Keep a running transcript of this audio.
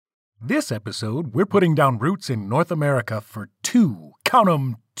This episode, we're putting down roots in North America for count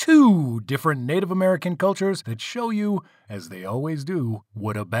 'em, two different Native American cultures that show you, as they always do,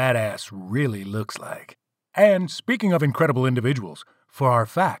 what a badass really looks like. And speaking of incredible individuals, for our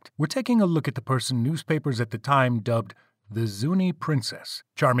fact, we're taking a look at the person newspapers at the time dubbed the Zuni Princess,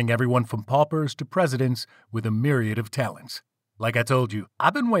 charming everyone from paupers to presidents with a myriad of talents. Like I told you,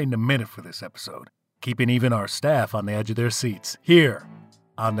 I've been waiting a minute for this episode, keeping even our staff on the edge of their seats, here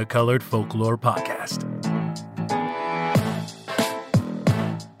on the Colored Folklore Podcast.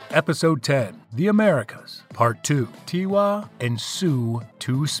 Episode 10, The Americas, Part 2, Tiwa and Sioux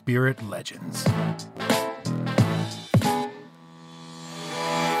Two-Spirit Legends.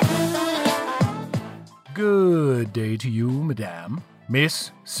 Good day to you, madame,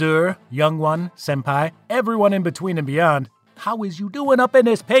 miss, sir, young one, senpai, everyone in between and beyond. How is you doing up in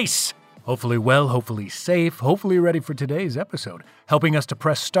this pace? Hopefully well, hopefully safe, hopefully ready for today's episode, helping us to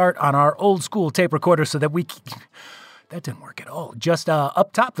press start on our old school tape recorder so that we That didn't work at all. Just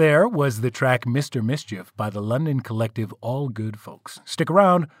up top there was the track Mr. Mischief by the London collective All Good Folks. Stick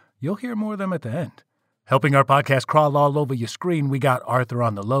around, you'll hear more of them at the end. Helping our podcast crawl all over your screen, we got Arthur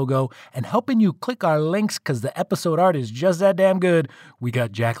on the logo, and helping you click our links because the episode art is just that damn good, we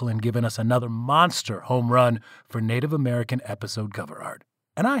got Jacqueline giving us another monster home run for Native American episode cover art.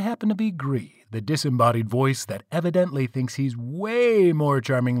 And I happen to be Gree, the disembodied voice that evidently thinks he's way more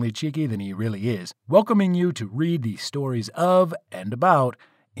charmingly cheeky than he really is, welcoming you to read the stories of and about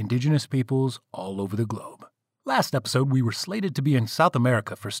Indigenous peoples all over the globe. Last episode, we were slated to be in South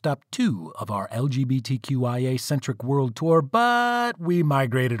America for stop 2 of our LGBTQIA-centric world tour, but we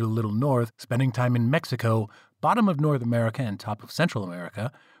migrated a little north, spending time in Mexico, bottom of North America and top of Central America,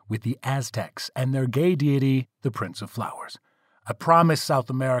 with the Aztecs and their gay deity, the Prince of Flowers. I promise, South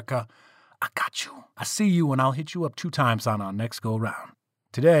America, I got you. I see you, and I'll hit you up 2 times on our next go-round.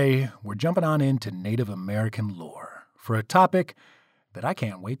 Today, we're jumping on into Native American lore for a topic that I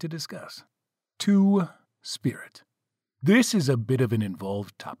can't wait to discuss. Two-Spirit. This is a bit of an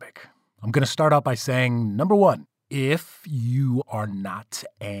involved topic. I'm going to start out by saying, number 1, if you are not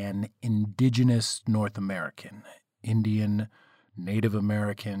an indigenous North American, Indian, Native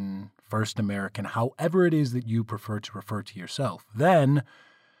American, First American, however it is that you prefer to refer to yourself, then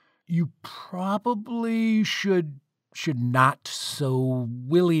you probably should not so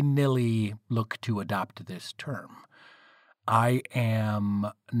willy-nilly look to adopt this term. I am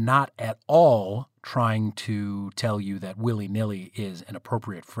not at all trying to tell you that willy-nilly is an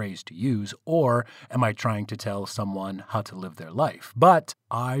appropriate phrase to use, or am I trying to tell someone how to live their life? But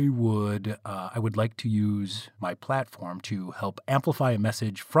I would like to use my platform to help amplify a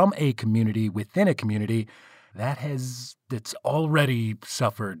message from a community within a community that's already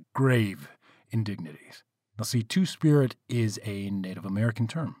suffered grave indignities. Now, see, Two-Spirit is a Native American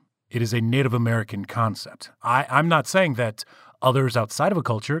term. It is a Native American concept. I'm not saying that others outside of a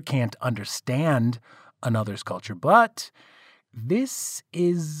culture can't understand another's culture, but this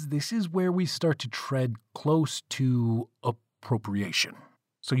is where we start to tread close to appropriation.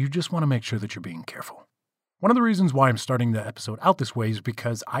 So you just want to make sure that you're being careful. One of the reasons why I'm starting the episode out this way is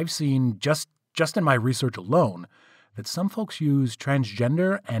because I've seen, just in my research alone, that some folks use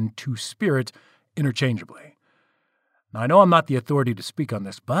transgender and Two-Spirit interchangeably. Now, I know I'm not the authority to speak on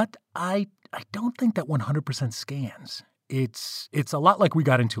this, but I don't think that 100% scans. It's a lot like we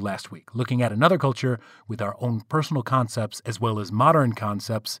got into last week, looking at another culture with our own personal concepts as well as modern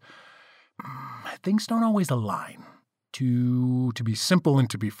concepts. Things don't always align. To be simple and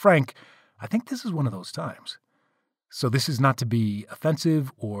to be frank, I think this is one of those times. So this is not to be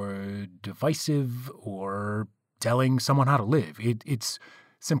offensive or divisive or telling someone how to live. It's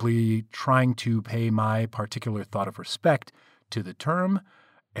simply trying to pay my particular thought of respect to the term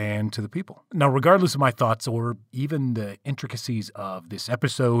and to the people. Now, regardless of my thoughts or even the intricacies of this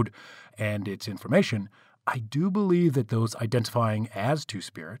episode and its information, I do believe that those identifying as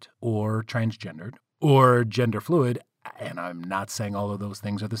Two-Spirit or transgendered or gender fluid, and I'm not saying all of those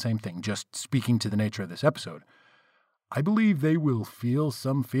things are the same thing, just speaking to the nature of this episode, I believe they will feel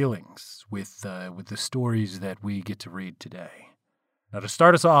some feelings with the stories that we get to read today. Now, to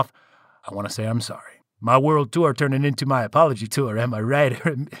start us off, I want to say I'm sorry. My world tour turning into my apology tour, am I right?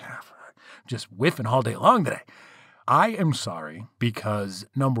 Just whiffing all day long today. I am sorry because,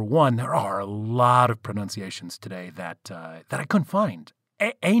 number 1, there are a lot of pronunciations today that I couldn't find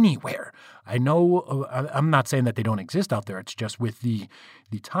anywhere. I know I'm not saying that they don't exist out there. It's just with the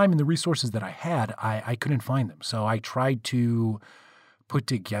time and the resources that I had, I couldn't find them. So I tried to put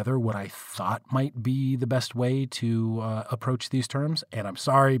together what I thought might be the best way to approach these terms, and I'm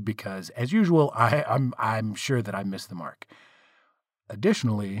sorry because, as usual, I'm sure that I missed the mark.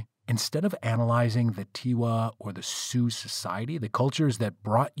 Additionally, instead of analyzing the Tiwa or the Sioux society, the cultures that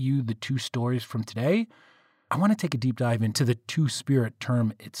brought you the two stories from today, I want to take a deep dive into the two-spirit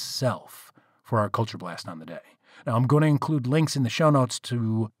term itself for our Culture Blast on the day. Now, I'm going to include links in the show notes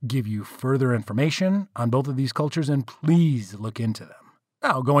to give you further information on both of these cultures, and please look into them.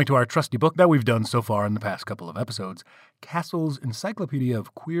 Now, going to our trusty book that we've done so far in the past couple of episodes, Castle's Encyclopedia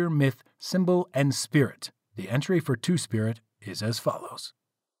of Queer Myth, Symbol, and Spirit. The entry for two-spirit is as follows.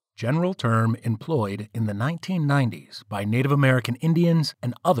 General term employed in the 1990s by Native American Indians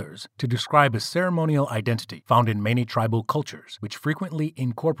and others to describe a ceremonial identity found in many tribal cultures, which frequently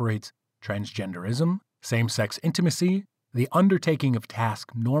incorporates transgenderism, same-sex intimacy, the undertaking of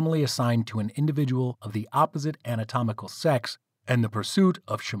tasks normally assigned to an individual of the opposite anatomical sex, and the pursuit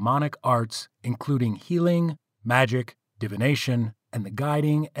of shamanic arts, including healing, magic, divination, and the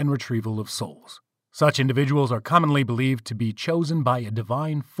guiding and retrieval of souls. Such individuals are commonly believed to be chosen by a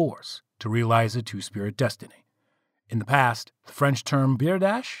divine force to realize a two-spirit destiny. In the past, the French term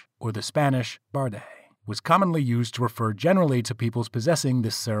birdache, or the Spanish barde, was commonly used to refer generally to peoples possessing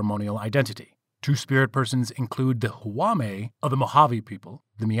this ceremonial identity. Two-spirit persons include the Huame of the Mojave people,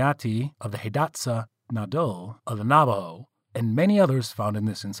 the Miati of the Hidatsa Nadul of the Navajo, and many others found in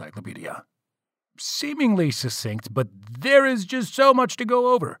this encyclopedia. Seemingly succinct, but there is just so much to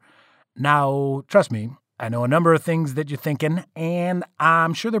go over. Now, trust me, I know a number of things that you're thinking, and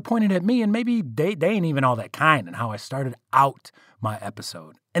I'm sure they're pointed at me, and maybe they ain't even all that kind in how I started out my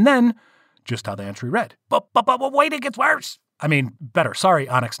episode. And then, just how the entry read. But wait, it gets worse. I mean, better. Sorry,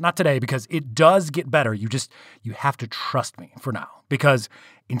 Onyx, not today, because it does get better. You have to trust me for now. Because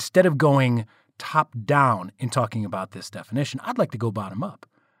instead of going top down in talking about this definition, I'd like to go bottom up.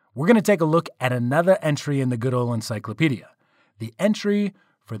 We're going to take a look at another entry in the good old encyclopedia. The entry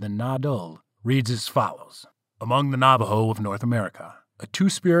for the Nadul reads as follows. Among the Navajo of North America, a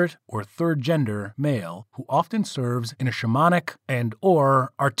two-spirit or third-gender male who often serves in a shamanic and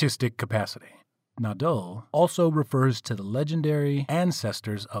or artistic capacity. Nadul also refers to the legendary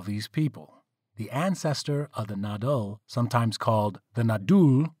ancestors of these people. The ancestor of the Nadul, sometimes called the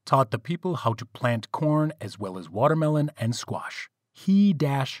Nadul, taught the people how to plant corn as well as watermelon and squash.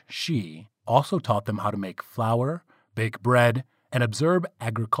 He-she also taught them how to make flour, bake bread, and observe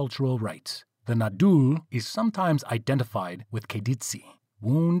agricultural rites. The Nadul is sometimes identified with Keditsi,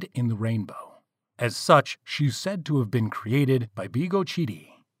 wound in the rainbow. As such, she's said to have been created by Bigo Chidi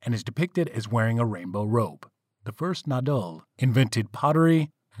and is depicted as wearing a rainbow robe. The first Nadul invented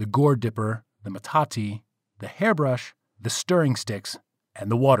pottery, the gourd dipper, the matati, the hairbrush, the stirring sticks,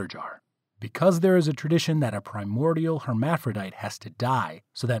 and the water jar. Because there is a tradition that a primordial hermaphrodite has to die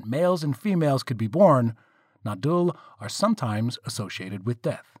so that males and females could be born, Nadul are sometimes associated with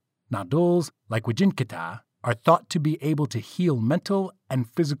death. Naduls, like Wijinkata, are thought to be able to heal mental and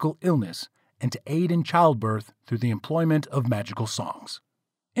physical illness and to aid in childbirth through the employment of magical songs.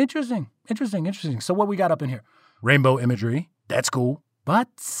 Interesting. So what we got up in here? Rainbow imagery, that's cool.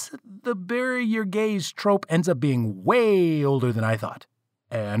 But the bury your gaze trope ends up being way older than I thought.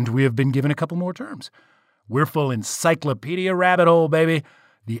 And we have been given a couple more terms. We're full encyclopedia rabbit hole, baby.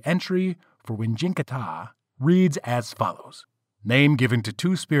 The entry for Winjinkata reads as follows. Name given to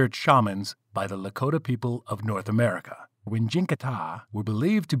two-spirit shamans by the Lakota people of North America. Winjinkata were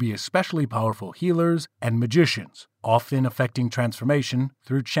believed to be especially powerful healers and magicians, often effecting transformation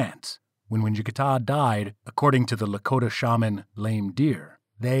through chants. When Winjinkata died, according to the Lakota shaman Lame Deer,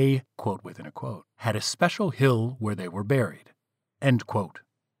 they, quote within a quote, had a special hill where they were buried, end quote,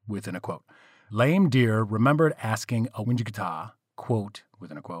 within a quote. Lame Deer remembered asking a Winjinkata, quote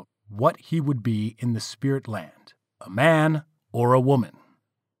within a quote, what he would be in the spirit land, a man or a woman.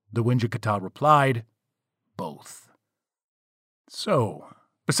 The Winjinkata replied, both. So,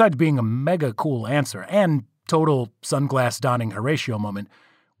 besides being a mega cool answer and total sunglass donning Horatio moment,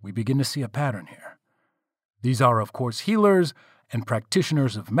 we begin to see a pattern here. These are, of course, healers and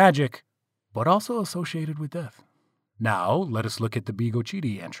practitioners of magic, but also associated with death. Now, let us look at the Bigo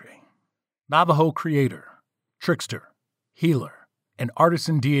Chidi entry. Navajo creator, trickster, healer, an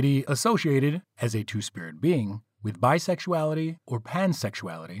artisan deity associated as a two-spirit being with bisexuality or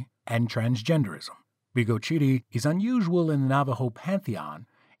pansexuality and transgenderism. Bigo Chidi is unusual in the Navajo pantheon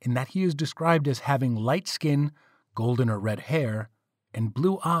in that he is described as having light skin, golden or red hair, and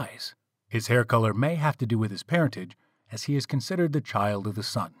blue eyes. His hair color may have to do with his parentage, as he is considered the child of the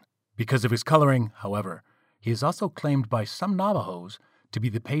sun. Because of his coloring, however, he is also claimed by some Navajos to be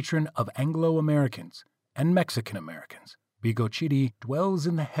the patron of Anglo-Americans and Mexican-Americans. Bigo Chidi dwells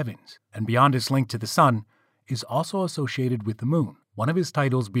in the heavens, and beyond his link to the sun, is also associated with the moon, one of his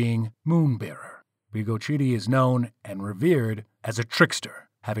titles being Moonbearer. Bigo Chidi is known and revered as a trickster,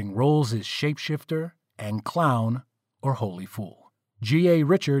 having roles as shapeshifter and clown or holy fool. G.A.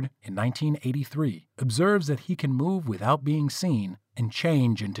 Richard, in 1983, observes that he can move without being seen and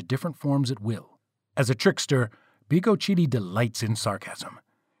change into different forms at will. As a trickster, Bigo Chidi delights in sarcasm.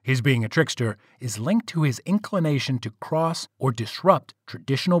 His being a trickster is linked to his inclination to cross or disrupt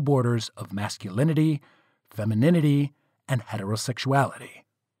traditional borders of masculinity, femininity, and heterosexuality.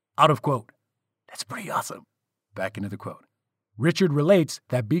 Out of quote. That's pretty awesome. Back into the quote. Richard relates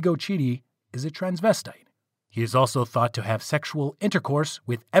that Bigo Chidi is a transvestite. He is also thought to have sexual intercourse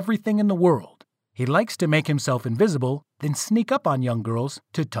with everything in the world. He likes to make himself invisible, then sneak up on young girls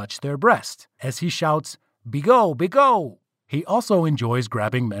to touch their breast, as he shouts, "Bigo, Bigo!" He also enjoys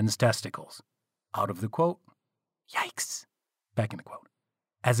grabbing men's testicles. Out of the quote. Yikes. Back in the quote.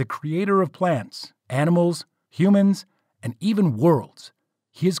 As a creator of plants, animals, humans, and even worlds,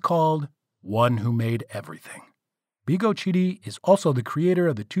 he is called one who made everything. Bigo Chidi is also the creator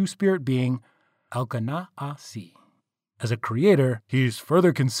of the two-spirit being Alkana'asi. As a creator, he is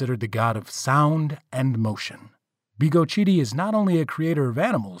further considered the god of sound and motion. Bigo Chidi is not only a creator of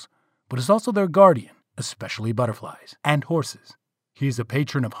animals, but is also their guardian, especially butterflies and horses. He is a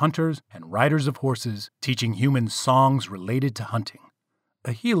patron of hunters and riders of horses, teaching humans songs related to hunting.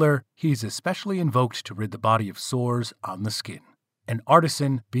 A healer, he is especially invoked to rid the body of sores on the skin. An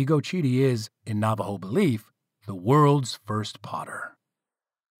artisan, Bigo Chidi is, in Navajo belief, the world's first potter.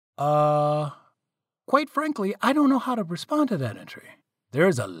 Quite frankly, I don't know how to respond to that entry. There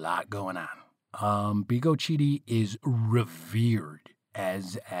is a lot going on. Bigo Chidi is revered,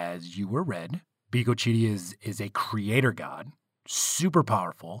 as you were read. Bigo Chidi is a creator god, super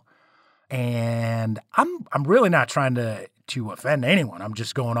powerful, and I'm really not trying to offend anyone. I'm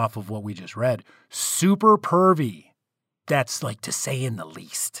just going off of what we just read. Super pervy. That's like to say in the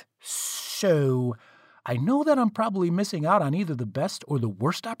least. So I know that I'm probably missing out on either the best or the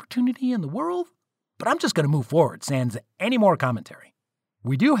worst opportunity in the world, but I'm just going to move forward sans any more commentary.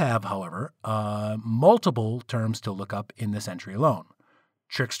 We do have, however, multiple terms to look up in this entry alone.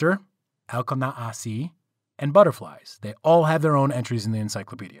 Trickster, Alkana'asi, and butterflies. They all have their own entries in the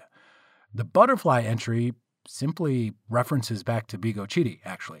encyclopedia. The butterfly entry simply references back to Bigo Chidi,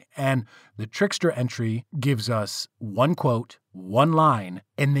 actually. And the trickster entry gives us one quote, one line,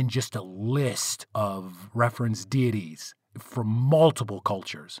 and then just a list of referenced deities from multiple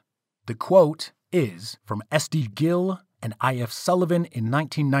cultures. The quote is from S.D. Gill and I.F. Sullivan in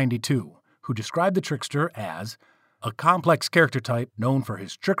 1992, who described the trickster as a complex character type known for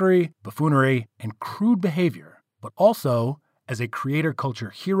his trickery, buffoonery, and crude behavior, but also as a creator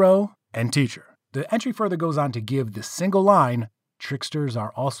culture hero and teacher. The entry further goes on to give the single line, tricksters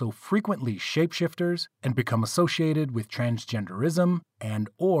are also frequently shapeshifters and become associated with transgenderism and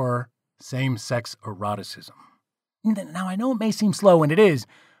or same-sex eroticism. Now, I know it may seem slow, and it is,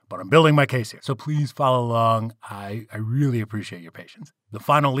 but I'm building my case here, so please follow along. I really appreciate your patience. The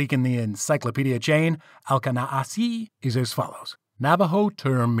final leak in the encyclopedia chain, Alkana'asi, is as follows. Navajo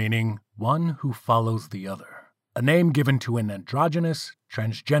term meaning one who follows the other. A name given to an androgynous,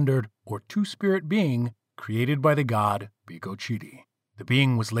 transgendered, or two-spirit being created by the god Bigo Chidi. The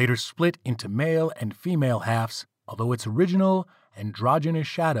being was later split into male and female halves, although its original androgynous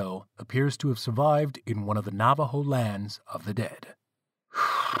shadow appears to have survived in one of the Navajo lands of the dead.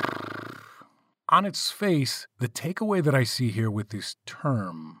 On its face, the takeaway that I see here with this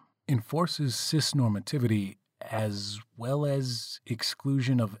term enforces cisnormativity as well as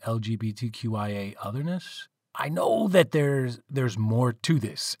exclusion of LGBTQIA otherness. I know that there's more to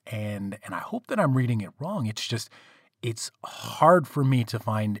this, and I hope that I'm reading it wrong. It's hard for me to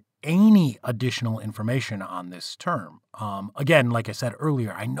find any additional information on this term. Again, like I said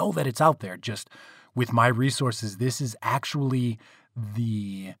earlier, I know that it's out there. Just with my resources, this is actually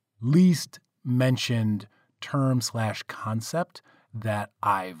the least mentioned term/concept that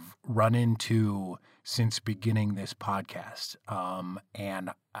I've run into since beginning this podcast. And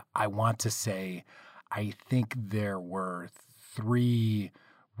I want to say, I think there were 3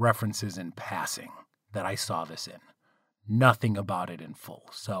 references in passing that I saw this in. Nothing about it in full.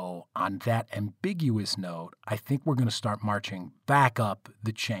 So on that ambiguous note, I think we're going to start marching back up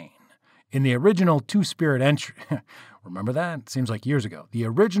the chain. In the original two-spirit entry, remember that? It seems like years ago. The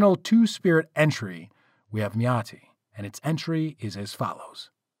original two-spirit entry, we have Miati, and its entry is as follows.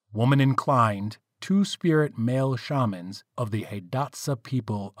 Woman-inclined, two-spirit male shamans of the Hidatsa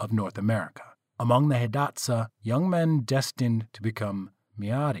people of North America. Among the Hidatsa, young men destined to become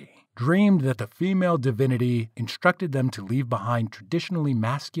Miati dreamed that the female divinity instructed them to leave behind traditionally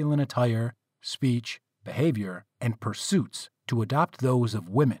masculine attire, speech, behavior, and pursuits to adopt those of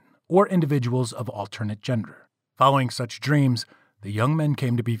women or individuals of alternate gender. Following such dreams, the young men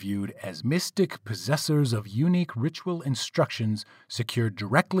came to be viewed as mystic possessors of unique ritual instructions secured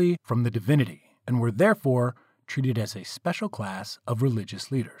directly from the divinity, and were therefore treated as a special class of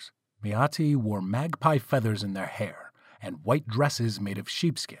religious leaders. Miati wore magpie feathers in their hair and white dresses made of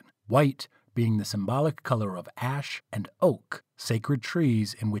sheepskin, white being the symbolic color of ash and oak, sacred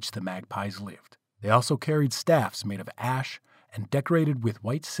trees in which the magpies lived. They also carried staffs made of ash and decorated with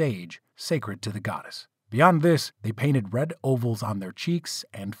white sage, sacred to the goddess. Beyond this, they painted red ovals on their cheeks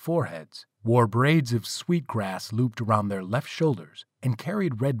and foreheads, wore braids of sweetgrass looped around their left shoulders, and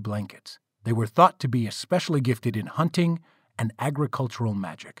carried red blankets. They were thought to be especially gifted in hunting and agricultural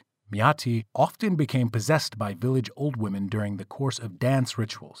magic. Miati often became possessed by village old women during the course of dance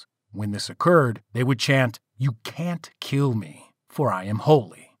rituals. When this occurred, they would chant, "You can't kill me, for I am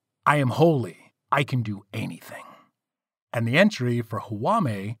holy. I am holy. I can do anything." And the entry for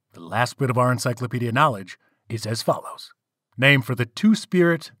Hwame, the last bit of our encyclopedia knowledge, is as follows. Name for the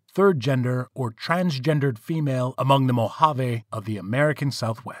two-spirit, third gender, or transgendered female among the Mojave of the American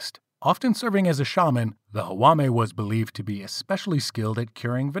Southwest. Often serving as a shaman, the Hwame was believed to be especially skilled at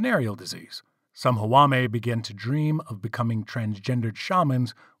curing venereal disease. Some Hwame began to dream of becoming transgendered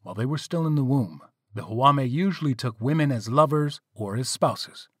shamans while they were still in the womb. The Hwame usually took women as lovers or as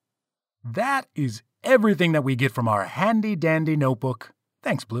spouses. That is everything that we get from our handy-dandy notebook.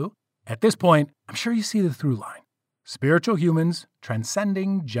 Thanks, Blue. At this point, I'm sure you see the through line. Spiritual humans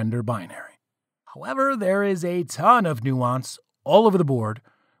transcending gender binary. However, there is a ton of nuance all over the board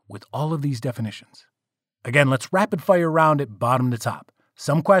with all of these definitions. Again, let's rapid fire around it bottom to top.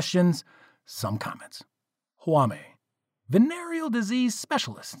 Some questions, some comments. Hwame, venereal disease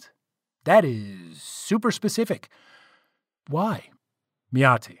specialist. That is super specific. Why?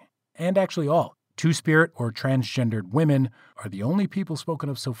 Miati, and actually all two-spirit or transgendered women are the only people spoken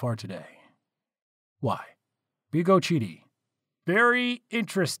of so far today. Why? Bigo Chidi. Very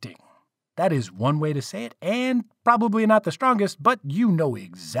interesting. That is one way to say it, and probably not the strongest, but you know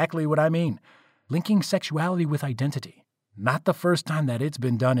exactly what I mean. Linking sexuality with identity. Not the first time that it's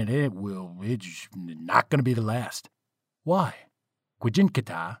been done, and it's not going to be the last. Why?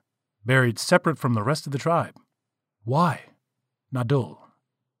 Kwijinkita, buried separate from the rest of the tribe. Why? Nadul,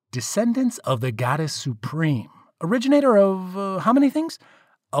 descendants of the goddess supreme, originator of how many things?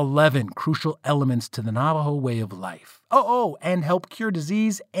 11 crucial elements to the Navajo way of life. And help cure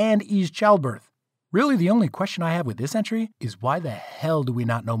disease and ease childbirth. Really, the only question I have with this entry is why the hell do we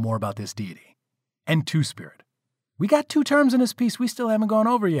not know more about this deity? And two-spirit. We got two terms in this piece we still haven't gone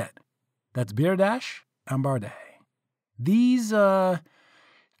over yet. That's Birdash and Barday. These are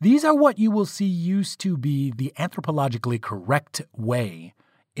what you will see used to be the anthropologically correct way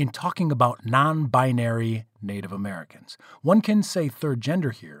in talking about non-binary Native Americans. One can say third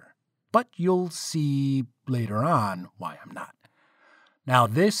gender here, but you'll see later on why I'm not. Now,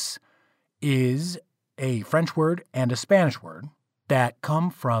 this is a French word and a Spanish word that come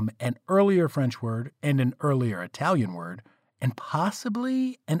from an earlier French word and an earlier Italian word, and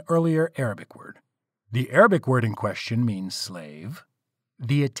possibly an earlier Arabic word. The Arabic word in question means slave.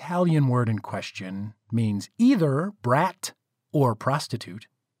 The Italian word in question means either brat or prostitute.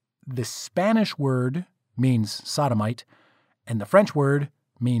 The Spanish word means sodomite, and the French word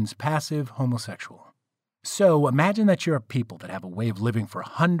means passive homosexual. So imagine that you're a people that have a way of living for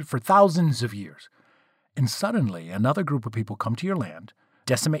thousands of years, and suddenly another group of people come to your land,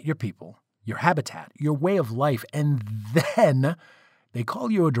 decimate your people, your habitat, your way of life, and then they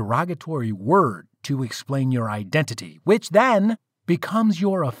call you a derogatory word to explain your identity, which then becomes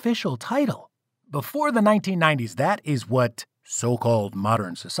your official title. Before the 1990s, that is what so-called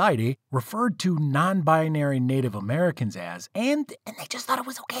modern society referred to non-binary Native Americans as, and they just thought it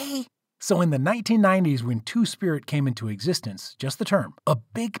was okay. So in the 1990s, when Two-Spirit came into existence, just the term, a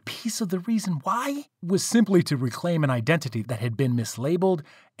big piece of the reason why was simply to reclaim an identity that had been mislabeled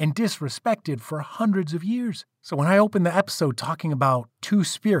and disrespected for hundreds of years. So when I opened the episode talking about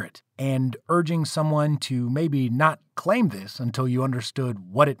Two-Spirit and urging someone to maybe not claim this until you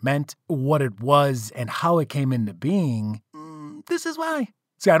understood what it meant, what it was, and how it came into being, this is why.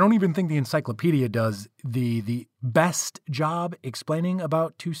 See, I don't even think the encyclopedia does the best job explaining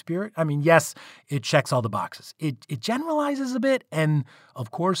about Two-Spirit. I mean, yes, it checks all the boxes. It generalizes a bit, and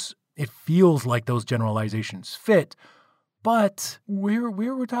of course, it feels like those generalizations fit. But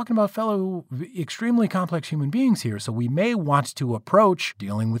we're talking about fellow extremely complex human beings here, so we may want to approach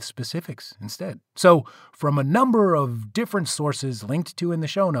dealing with specifics instead. So, from a number of different sources linked to in the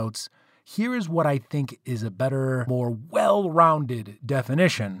show notes, here is what I think is a better, more well-rounded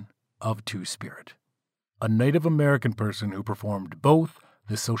definition of Two-Spirit. A Native American person who performed both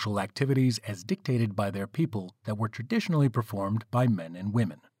the social activities as dictated by their people that were traditionally performed by men and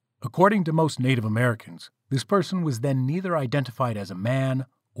women. According to most Native Americans, this person was then neither identified as a man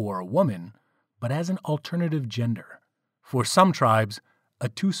or a woman, but as an alternative gender. For some tribes, a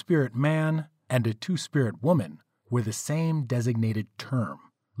two-spirit man and a two-spirit woman were the same designated term,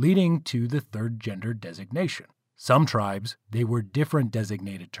 leading to the third gender designation. Some tribes, they were different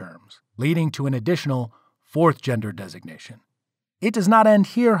designated terms, leading to an additional fourth gender designation. It does not end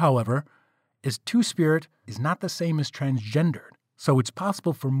here, however, as two-spirit is not the same as transgendered, so it's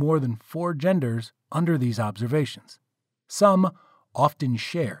possible for more than 4 genders under these observations. Some often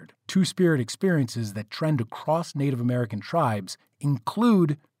shared two-spirit experiences that trend across Native American tribes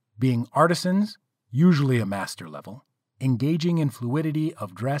include being artisans, usually a master level, engaging in fluidity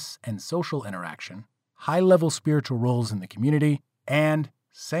of dress and social interaction, high-level spiritual roles in the community, and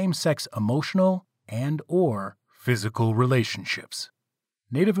same-sex emotional and/or physical relationships.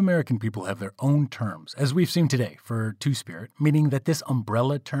 Native American people have their own terms, as we've seen today, for two-spirit, meaning that this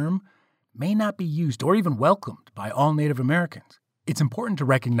umbrella term may not be used or even welcomed by all Native Americans. It's important to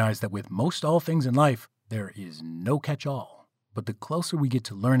recognize that with most all things in life, there is no catch-all. But the closer we get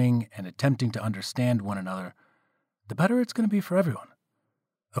to learning and attempting to understand one another, the better it's going to be for everyone.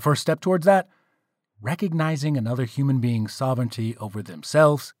 A first step towards that, recognizing another human being's sovereignty over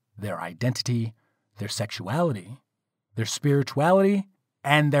themselves, their identity, their sexuality, their spirituality,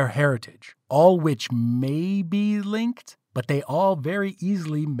 and their heritage, all which may be linked, but they all very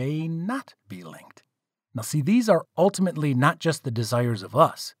easily may not be linked. Now see, these are ultimately not just the desires of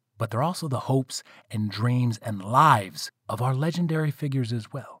us, but they're also the hopes and dreams and lives of our legendary figures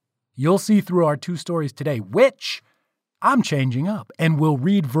as well. You'll see through our 2 stories today, which I'm changing up and will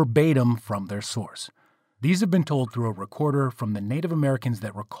read verbatim from their source. These have been told through a recorder from the Native Americans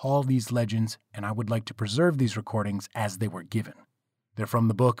that recall these legends, and I would like to preserve these recordings as they were given. They're from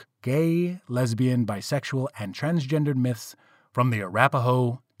the book Gay, Lesbian, Bisexual, and Transgendered Myths from the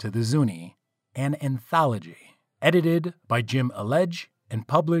Arapaho to the Zuni, an anthology, edited by Jim Alledge and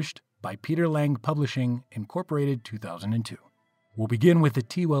published by Peter Lang Publishing, Incorporated, 2002. We'll begin with the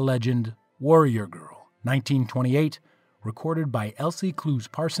Tiwa legend, Warrior Girl, 1928, recorded by Elsie Clues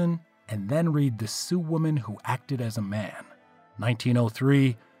Parson, and then read The Sioux Woman Who Acted as a Man,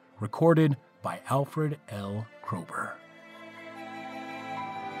 1903, recorded by Alfred L. Kroeber.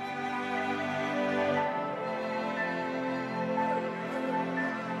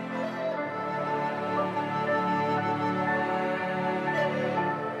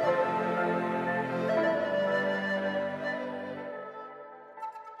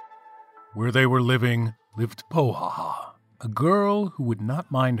 Where they were living, lived Pohaha, a girl who would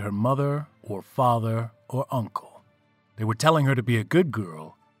not mind her mother or father or uncle. They were telling her to be a good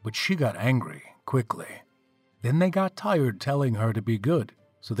girl, but she got angry quickly. Then they got tired telling her to be good,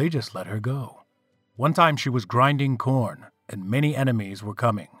 so they just let her go. One time she was grinding corn, and many enemies were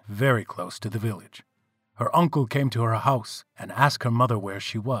coming, very close to the village. Her uncle came to her house and asked her mother where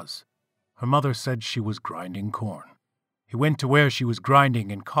she was. Her mother said she was grinding corn. He went to where she was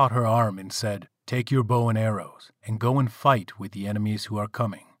grinding and caught her arm and said, "Take your bow and arrows and go and fight with the enemies who are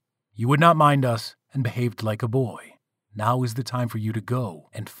coming. You would not mind us and behaved like a boy. Now is the time for you to go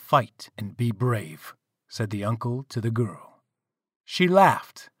and fight and be brave," said the uncle to the girl. She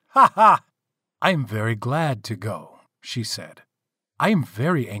laughed. "Ha ha! I am very glad to go," she said. "I am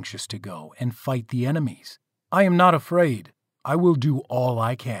very anxious to go and fight the enemies. I am not afraid. I will do all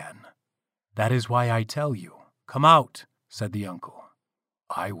I can." "That is why I tell you. Come out," said the uncle.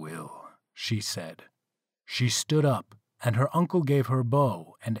 "I will," she said. She stood up, and her uncle gave her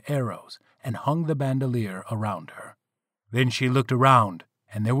bow and arrows and hung the bandolier around her. Then she looked around,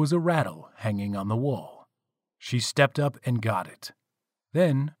 and there was a rattle hanging on the wall. She stepped up and got it.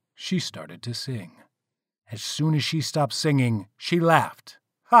 Then she started to sing. As soon as she stopped singing, she laughed.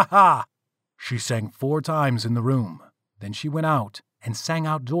 "Ha ha!" She sang 4 times in the room. Then she went out and sang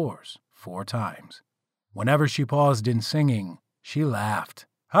outdoors 4 times. Whenever she paused in singing, she laughed.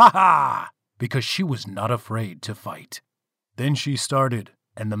 "Ha ha!" because she was not afraid to fight. Then she started,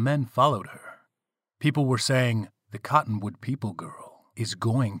 and the men followed her. People were saying, "The Cottonwood People girl is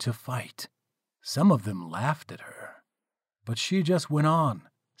going to fight." Some of them laughed at her. But she just went on,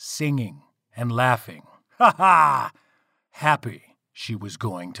 singing and laughing. Ha ha! Happy she was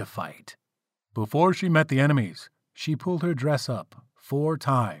going to fight. Before she met the enemies, she pulled her dress up 4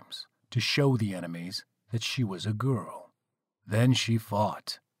 times to show the enemies that she was a girl. Then she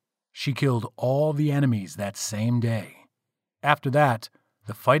fought. She killed all the enemies that same day. After that,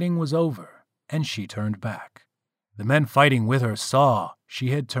 the fighting was over, and she turned back. The men fighting with her saw she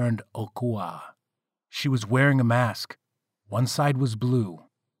had turned Okua. She was wearing a mask. One side was blue,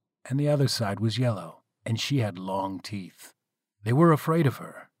 and the other side was yellow, and she had long teeth. They were afraid of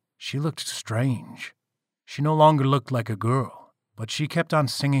her. She looked strange. She no longer looked like a girl, but she kept on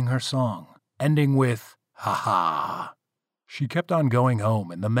singing her song, ending with, "Ha ha." She kept on going home,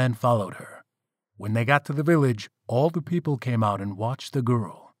 and the men followed her. When they got to the village, all the people came out and watched the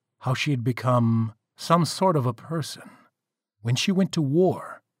girl, how she had become some sort of a person. When she went to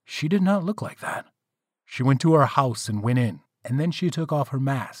war, she did not look like that. She went to her house and went in, and then she took off her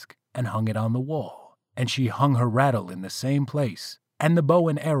mask and hung it on the wall, and she hung her rattle in the same place, and the bow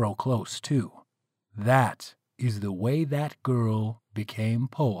and arrow close, too. That is the way that girl became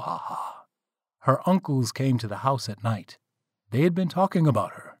Pohaha. Her uncles came to the house at night. They had been talking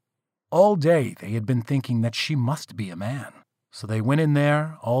about her. All day they had been thinking that she must be a man. So they went in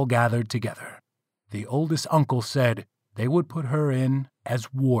there, all gathered together. The oldest uncle said they would put her in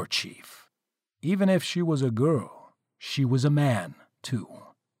as war chief. Even if she was a girl, she was a man, too.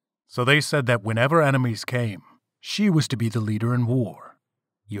 So they said that whenever enemies came, she was to be the leader in war.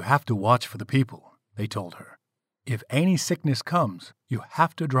 You have to watch for the people, they told her. If any sickness comes, you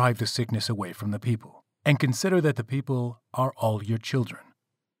have to drive the sickness away from the people, and consider that the people are all your children.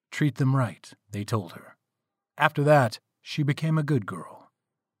 Treat them right, they told her. After that, she became a good girl.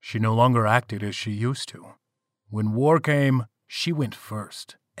 She no longer acted as she used to. When war came, she went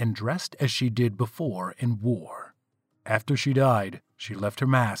first, and dressed as she did before in war. After she died, she left her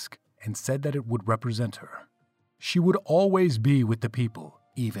mask and said that it would represent her. She would always be with the people,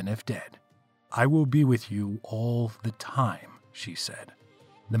 even if dead. "I will be with you all the time," she said.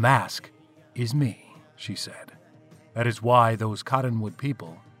 "The mask is me," she said. That is why those Cottonwood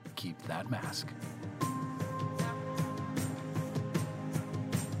people keep that mask.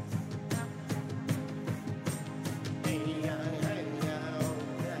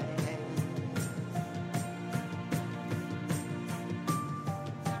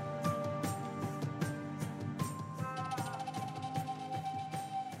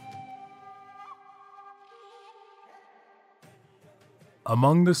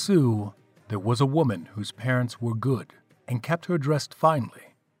 Among the Sioux, there was a woman whose parents were good and kept her dressed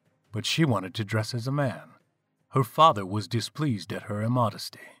finely, but she wanted to dress as a man. Her father was displeased at her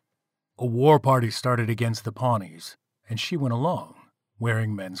immodesty. A war party started against the Pawnees, and she went along,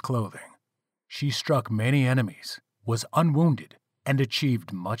 wearing men's clothing. She struck many enemies, was unwounded, and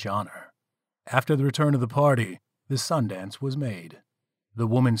achieved much honor. After the return of the party, the Sundance was made. The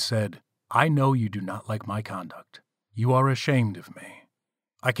woman said, "I know you do not like my conduct. You are ashamed of me.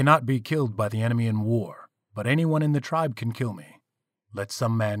 I cannot be killed by the enemy in war, but anyone in the tribe can kill me. Let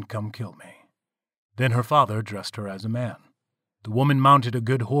some man come kill me." Then her father dressed her as a man. The woman mounted a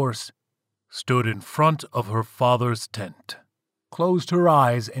good horse, stood in front of her father's tent, closed her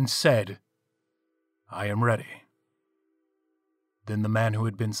eyes, and said, "I am ready." Then the man who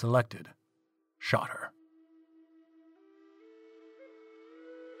had been selected shot her.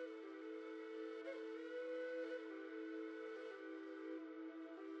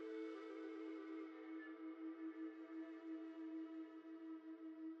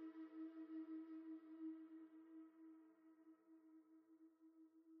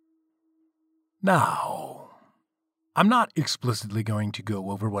 Now, I'm not explicitly going to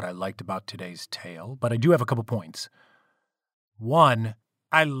go over what I liked about today's tale, but I do have a couple points. One,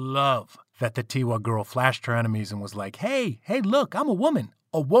 I love that the Tiwa girl flashed her enemies and was like, hey, look, I'm a woman.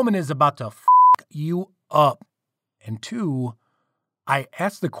 A woman is about to f*** you up. And two, I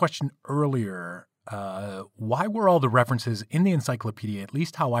asked the question earlier, why were all the references in the encyclopedia, at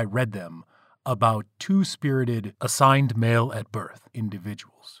least how I read them, about two-spirited, assigned male at birth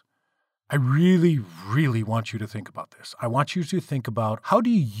individuals? I really, really want you to think about this. I want you to think about, how do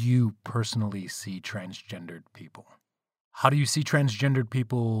you personally see transgendered people? How do you see transgendered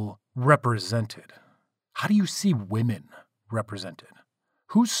people represented? How do you see women represented?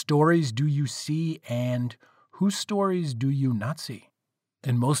 Whose stories do you see and whose stories do you not see?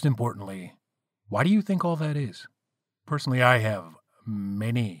 And most importantly, why do you think all that is? Personally, I have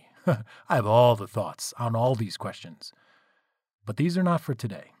many, I have all the thoughts on all these questions. But these are not for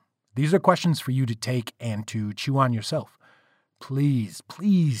today. These are questions for you to take and to chew on yourself. Please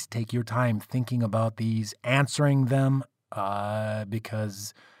take your time thinking about these, answering them,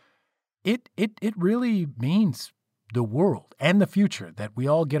 because it really means the world and the future that we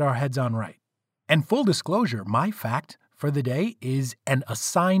all get our heads on right. And full disclosure, my fact for the day is an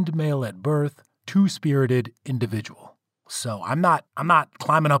assigned male at birth, two-spirited individual. So I'm not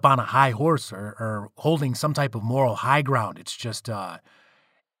climbing up on a high horse or holding some type of moral high ground. It's just,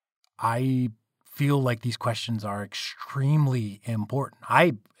 I feel like these questions are extremely important.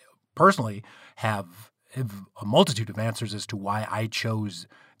 I personally have a multitude of answers as to why I chose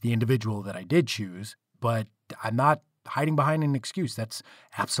the individual that I did choose, but I'm not hiding behind an excuse. That's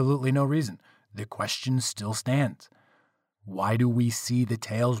absolutely no reason. The question still stands. Why do we see the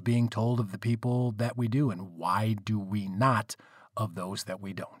tales being told of the people that we do, and why do we not of those that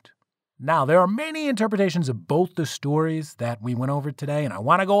we don't? Now, there are many interpretations of both the stories that we went over today, and I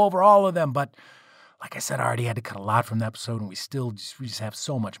want to go over all of them, but like I said, I already had to cut a lot from the episode, and we just have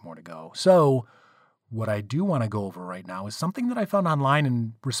so much more to go. So what I do want to go over right now is something that I found online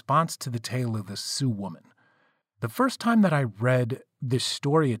in response to the tale of the Sioux woman. The first time that I read this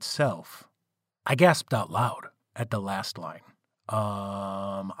story itself, I gasped out loud at the last line.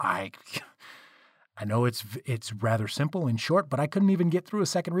 I know it's rather simple and short, but I couldn't even get through a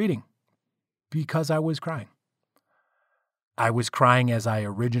second reading because I was crying. I was crying as I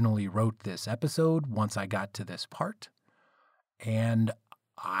originally wrote this episode once I got to this part, and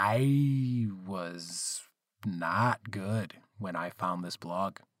I was not good when I found this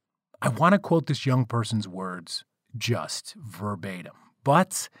blog. I want to quote this young person's words just verbatim,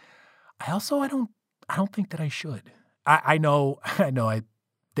 but I don't think that I should. I know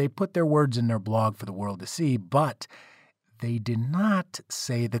they put their words in their blog for the world to see, but they did not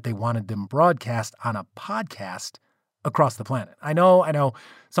say that they wanted them broadcast on a podcast across the planet. I know.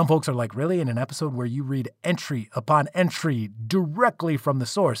 Some folks are like, really? In an episode where you read entry upon entry directly from the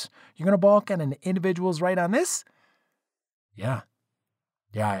source, you're going to balk on an individual's right on this? Yeah,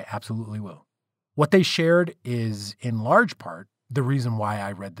 I absolutely will. What they shared is, in large part, the reason why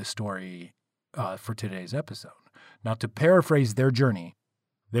I read the story for today's episode. Now, to paraphrase their journey,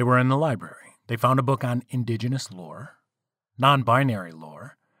 they were in the library. They found a book on indigenous lore, non-binary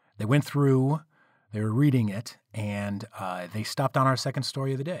lore. They went through, they were reading it, and they stopped on our second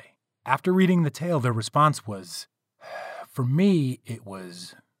story of the day. After reading the tale, their response was, for me, it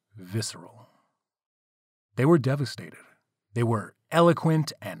was visceral. They were devastated. They were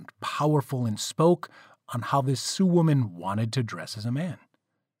eloquent and powerful and spoke on how this Sioux woman wanted to dress as a man.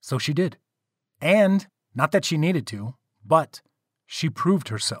 So she did. And not that she needed to, but she proved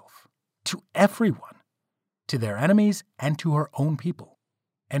herself to everyone, to their enemies and to her own people.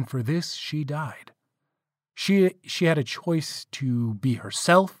 And for this, she died. She had a choice to be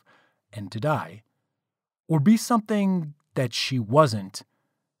herself and to die, or be something that she wasn't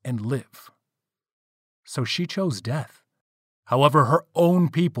and live. So she chose death. However, her own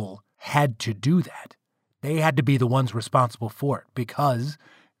people had to do that. They had to be the ones responsible for it because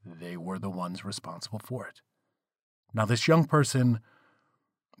they were the ones responsible for it. Now, this young person,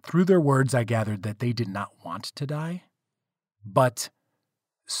 through their words, I gathered that they did not want to die, but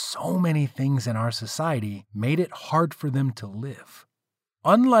so many things in our society made it hard for them to live.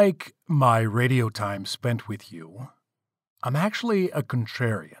 Unlike my radio time spent with you, I'm actually a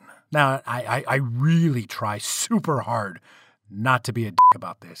contrarian. Now, I really try super hard not to be a dick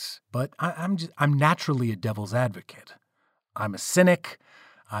about this, but I'm naturally a devil's advocate. I'm a cynic,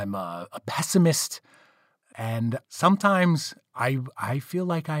 I'm a pessimist, and sometimes I feel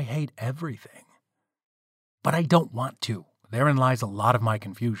like I hate everything. But I don't want to. Therein lies a lot of my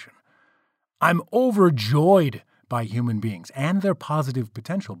confusion. I'm overjoyed by human beings and their positive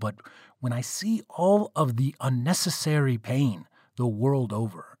potential, but when I see all of the unnecessary pain the world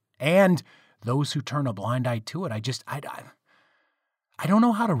over, and those who turn a blind eye to it, I don't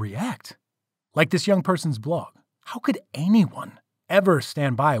know how to react. Like this young person's blog. How could anyone ever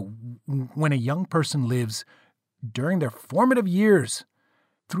stand by when a young person lives during their formative years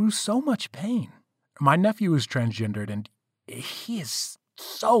through so much pain? My nephew is transgendered, and he is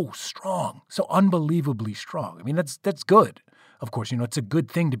so strong, so unbelievably strong. I mean, that's good. Of course, it's a good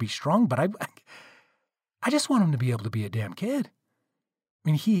thing to be strong, but I just want him to be able to be a damn kid. I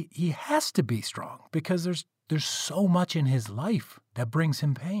mean, he has to be strong because there's so much in his life that brings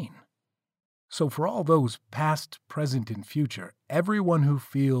him pain. So for all those past, present, and future, everyone who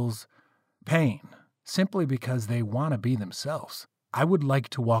feels pain simply because they want to be themselves, I would like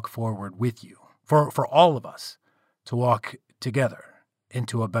to walk forward with you, for all of us, to walk together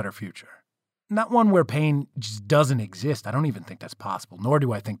into a better future. Not one where pain just doesn't exist. I don't even think that's possible, nor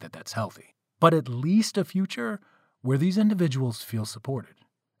do I think that that's healthy. But at least a future where these individuals feel supported.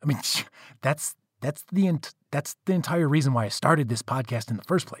 I mean, that's the entire reason why I started this podcast in the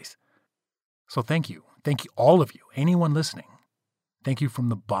first place. So thank you. Thank you, all of you, anyone listening. Thank you from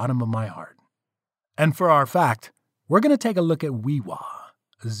the bottom of my heart. And for our fact, we're going to take a look at Wiwa,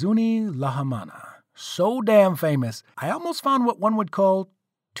 Zuni Lahamana. So damn famous, I almost found what one would call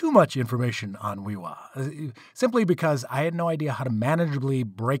too much information on Wiwa, simply because I had no idea how to manageably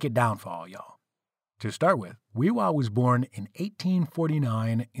break it down for all y'all. To start with, Wee-Waa was born in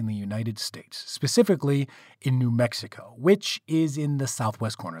 1849 in the United States, specifically in New Mexico, which is in the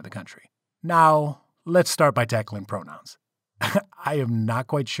southwest corner of the country. Now, let's start by tackling pronouns. I am not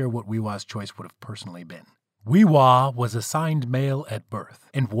quite sure what Wee-Waa's choice would have personally been. Wee-Waa was assigned male at birth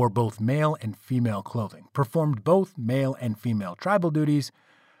and wore both male and female clothing, performed both male and female tribal duties,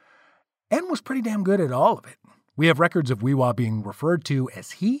 and was pretty damn good at all of it. We have records of Wee-Waa being referred to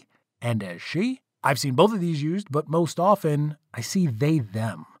as he and as she. I've seen both of these used, but most often I see they,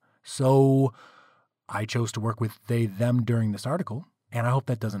 them. So I chose to work with they, them during this article, and I hope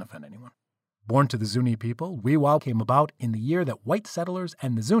that doesn't offend anyone. Born to the Zuni people, Wee-Waa came about in the year that white settlers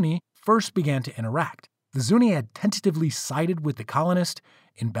and the Zuni first began to interact. The Zuni had tentatively sided with the colonists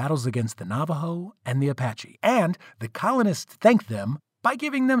in battles against the Navajo and the Apache, and the colonists thanked them by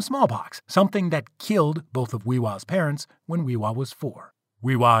giving them smallpox, something that killed both of Wee-Waa's parents when Wee-Waa was 4.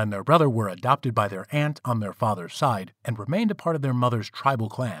 Wee-Waa and their brother were adopted by their aunt on their father's side and remained a part of their mother's tribal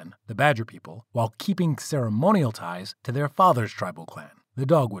clan, the Badger people, while keeping ceremonial ties to their father's tribal clan, the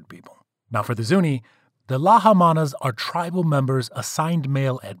Dogwood people. Now for the Zuni, the Lahamanas are tribal members assigned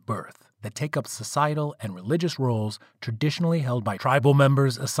male at birth that take up societal and religious roles traditionally held by tribal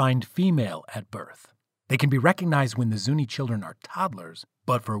members assigned female at birth. They can be recognized when the Zuni children are toddlers,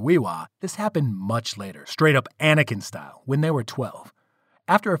 but for Wee-Waa, this happened much later, straight up Anakin style, when they were 12.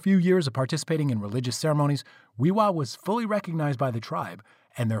 After a few years of participating in religious ceremonies, Wee-Waa was fully recognized by the tribe,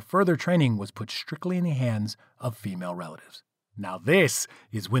 and their further training was put strictly in the hands of female relatives. Now this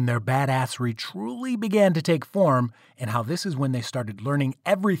is when their badassery truly began to take form, and how this is when they started learning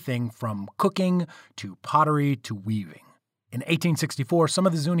everything from cooking to pottery to weaving. In 1864, some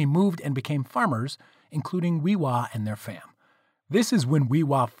of the Zuni moved and became farmers, including Wee-Waa and their fam. This is when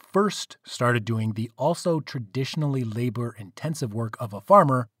Wee-Waa first started doing the also traditionally labor-intensive work of a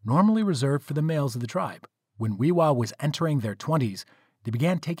farmer, normally reserved for the males of the tribe. When Wee-Waa was entering their 20s, they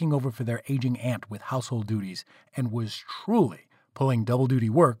began taking over for their aging aunt with household duties and was truly pulling double-duty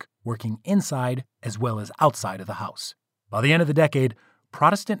work, working inside as well as outside of the house. By the end of the decade,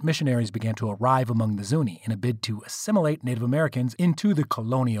 Protestant missionaries began to arrive among the Zuni in a bid to assimilate Native Americans into the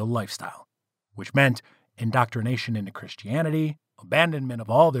colonial lifestyle, which meant indoctrination into Christianity, abandonment of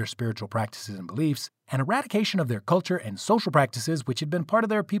all their spiritual practices and beliefs, and eradication of their culture and social practices which had been part of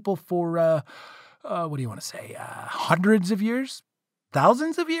their people for, hundreds of years?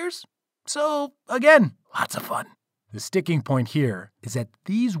 Thousands of years? So, again, lots of fun. The sticking point here is that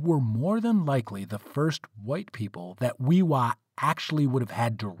these were more than likely the first white people that Wee-Waa actually would have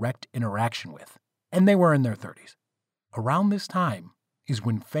had direct interaction with, and they were in their 30s. Around this time is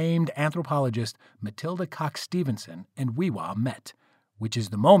when famed anthropologist Matilda Cox Stevenson and Wee-Waa met, which is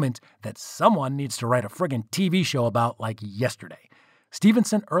the moment that someone needs to write a friggin' TV show about like yesterday.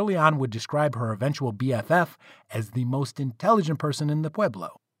 Stevenson early on would describe her eventual BFF as the most intelligent person in the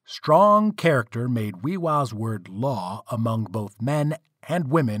Pueblo. Strong character made Wee-Waa's word law among both men and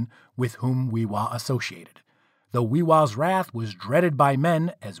women with whom Wee-Waa associated. Though Wee-Waa's wrath was dreaded by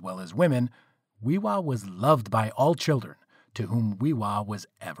men as well as women, Wee-Waa was loved by all children, to whom Wee-Waa was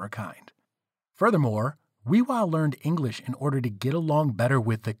ever kind. Furthermore, Wee-Waa learned English in order to get along better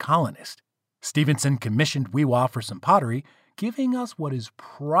with the colonists. Stevenson commissioned Wee-Waa for some pottery, giving us what is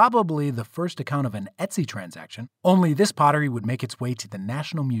probably the first account of an Etsy transaction, only this pottery would make its way to the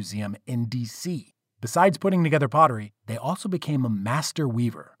National Museum in D.C. Besides putting together pottery, they also became a master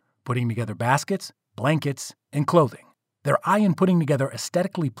weaver, putting together baskets, blankets, and clothing. Their eye in putting together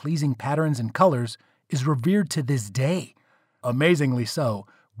aesthetically pleasing patterns and colors is revered to this day. Amazingly so,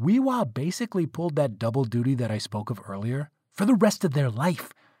 Wee-Waa basically pulled that double duty that I spoke of earlier for the rest of their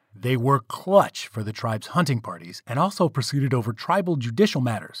life. They were clutch for the tribe's hunting parties and also presided over tribal judicial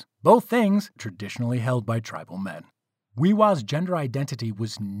matters, both things traditionally held by tribal men. Wee-Waa's gender identity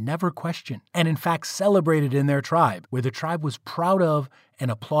was never questioned and in fact celebrated in their tribe, where the tribe was proud of and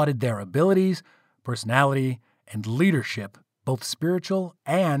applauded their abilities, personality, and leadership, both spiritual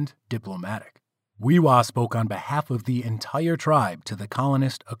and diplomatic. Wee-Waa spoke on behalf of the entire tribe to the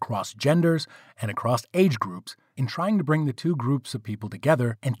colonists across genders and across age groups in trying to bring the two groups of people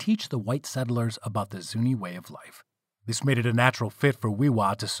together and teach the white settlers about the Zuni way of life. This made it a natural fit for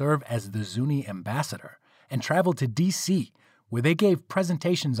Wee-Waa to serve as the Zuni ambassador and travel to D.C., where they gave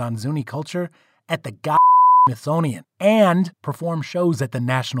presentations on Zuni culture at the Smithsonian and performed shows at the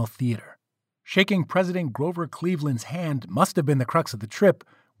National Theater. Shaking President Grover Cleveland's hand must have been the crux of the trip,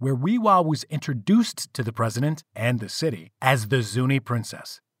 where Wee-Waa was introduced to the president and the city as the Zuni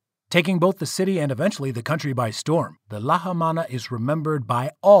princess. Taking both the city and eventually the country by storm, the Lahamana is remembered by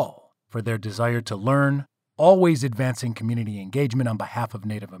all for their desire to learn, always advancing community engagement on behalf of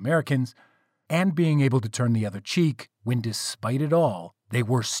Native Americans, and being able to turn the other cheek when, despite it all, they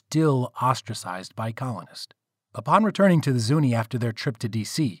were still ostracized by colonists. Upon returning to the Zuni after their trip to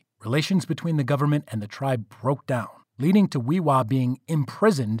D.C., relations between the government and the tribe broke down, leading to Wiwa being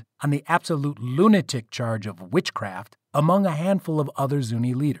imprisoned on the absolute lunatic charge of witchcraft among a handful of other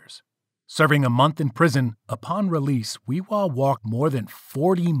Zuni leaders. Serving a month in prison, upon release, Wiwa walked more than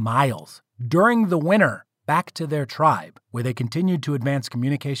 40 miles during the winter back to their tribe, where they continued to advance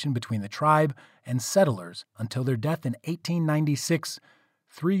communication between the tribe and settlers until their death in 1896,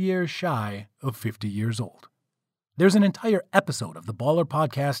 3 years shy of 50 years old. There's an entire episode of the Baller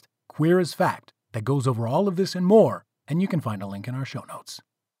Podcast, Queer as Fact, that goes over all of this and more, and you can find a link in our show notes.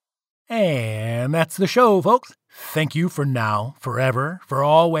 And that's the show, folks. Thank you for now, forever, for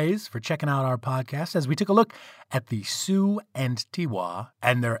always, for checking out our podcast as we took a look at the Sioux and Tiwa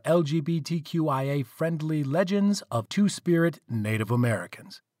and their LGBTQIA-friendly legends of Two-Spirit Native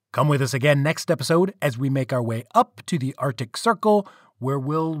Americans. Come with us again next episode as we make our way up to the Arctic Circle, where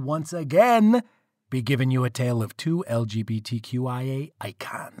we'll once again be giving you a tale of two LGBTQIA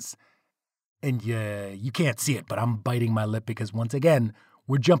icons. And you can't see it, but I'm biting my lip because once again,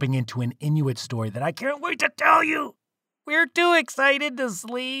 we're jumping into an Inuit story that I can't wait to tell you. We're too excited to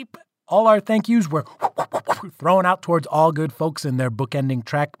sleep. All our thank yous were thrown out towards all good folks in their bookending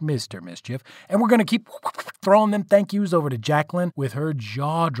track, Mr. Mischief. And we're going to keep throwing them thank yous over to Jacqueline with her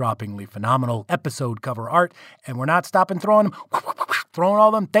jaw-droppingly phenomenal episode cover art. And we're not stopping throwing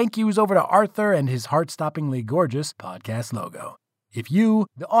all them thank yous over to Arthur and his heart-stoppingly gorgeous podcast logo. If you,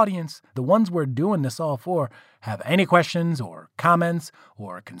 the audience, the ones we're doing this all for, have any questions or comments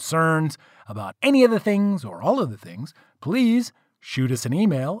or concerns about any of the things or all of the things, please shoot us an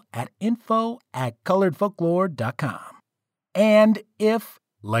email at info@coloredfolklore.com. And if,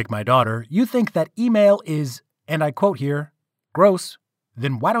 like my daughter, you think that email is, and I quote here, gross,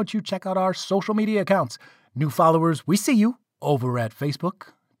 then why don't you check out our social media accounts? New followers, we see you over at Facebook,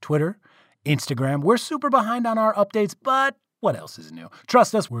 Twitter, Instagram. We're super behind on our updates, but what else is new?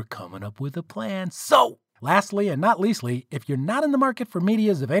 Trust us, we're coming up with a plan. So, lastly and not leastly, if you're not in the market for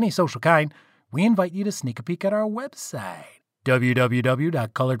medias of any social kind, we invite you to sneak a peek at our website,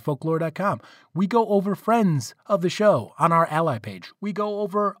 www.coloredfolklore.com. We go over friends of the show on our ally page. We go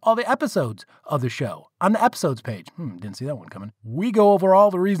over all the episodes of the show on the episodes page. Didn't see that one coming. We go over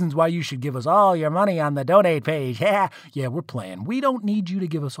all the reasons why you should give us all your money on the donate page. Yeah, we're playing. We don't need you to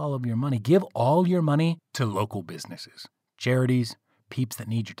give us all of your money. Give all your money to local businesses. Charities, peeps that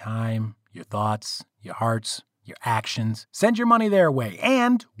need your time, your thoughts, your hearts, your actions. Send your money their way.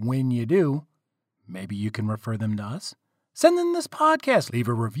 And when you do, maybe you can refer them to us. Send them this podcast. Leave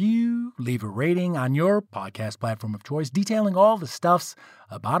a review, leave a rating on your podcast platform of choice, detailing all the stuffs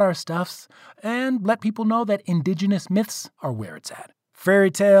about our stuffs, and let people know that indigenous myths are where it's at. Fairy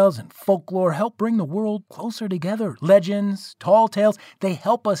tales and folklore help bring the world closer together. Legends, tall tales, they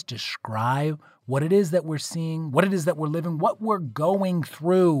help us describe what it is that we're seeing, what it is that we're living, what we're going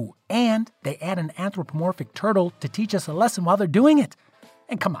through. And they add an anthropomorphic turtle to teach us a lesson while they're doing it.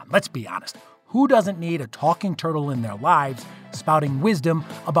 And come on, let's be honest. Who doesn't need a talking turtle in their lives spouting wisdom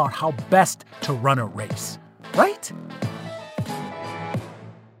about how best to run a race, right?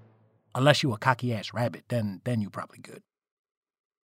 Unless you a cocky-ass rabbit, then you probably good.